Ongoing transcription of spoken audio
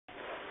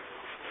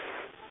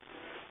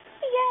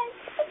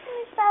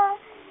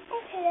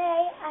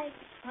I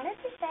wanted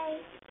to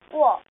say,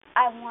 well,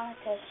 I wanted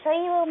to show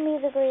you what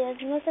Musical.ly is.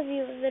 Most of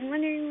you have been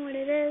wondering what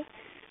it is.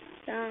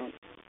 So,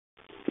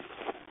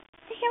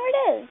 here it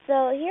is.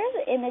 So, here's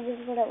the image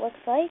of what it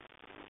looks like.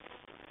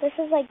 This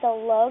is like the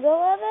logo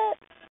of it,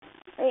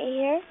 right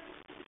here.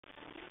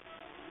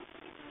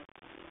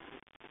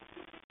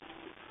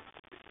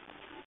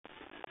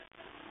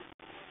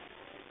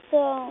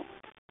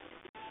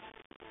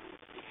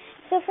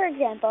 So for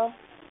example,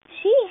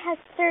 she has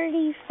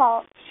 30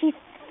 she's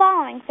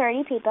following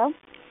 30 people.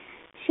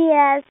 She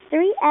has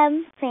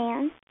 3M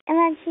fans, and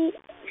then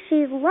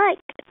she's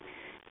liked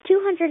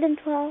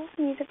 212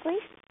 Musical.ly.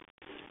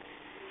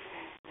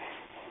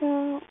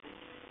 So,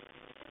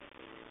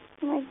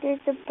 like,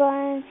 there's a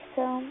bunch,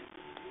 so.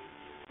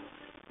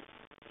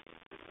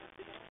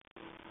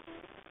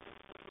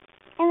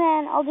 And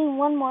then I'll do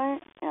one more,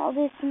 and I'll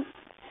do some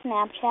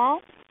Snapchat.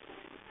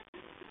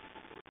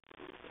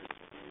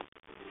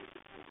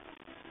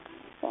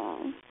 So,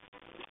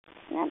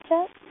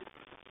 Snapchat.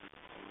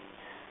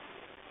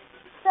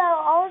 So,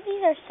 all of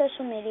these are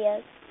social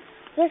medias.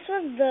 This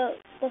was the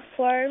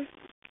before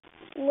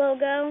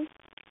logo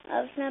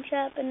of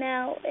Snapchat, but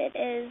now it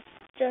is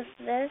just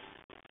this.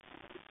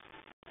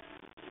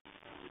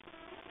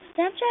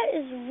 Snapchat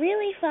is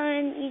really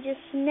fun. You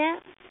just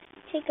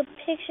take a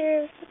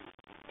picture,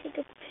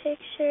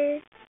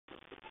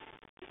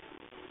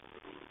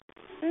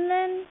 and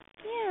then,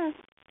 yeah.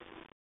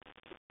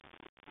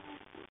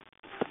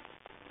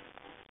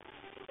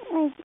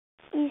 Like,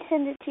 you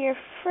send it to your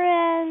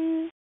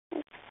friends.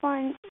 It's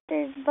fun.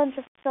 There's a bunch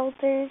of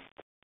filters.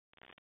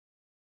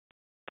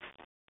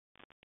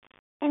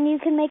 And you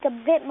can make a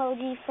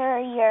Bitmoji for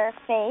your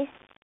face.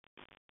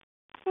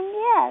 And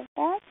yeah,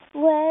 that's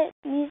what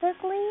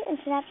Musical.ly and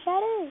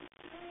Snapchat is.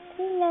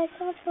 Thank you guys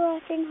so much for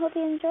watching. Hope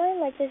you enjoyed.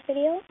 Like this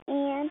video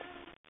and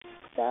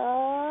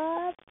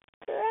subscribe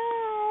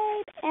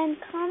and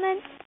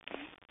comment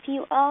if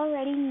you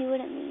already knew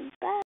what it means.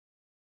 Bye.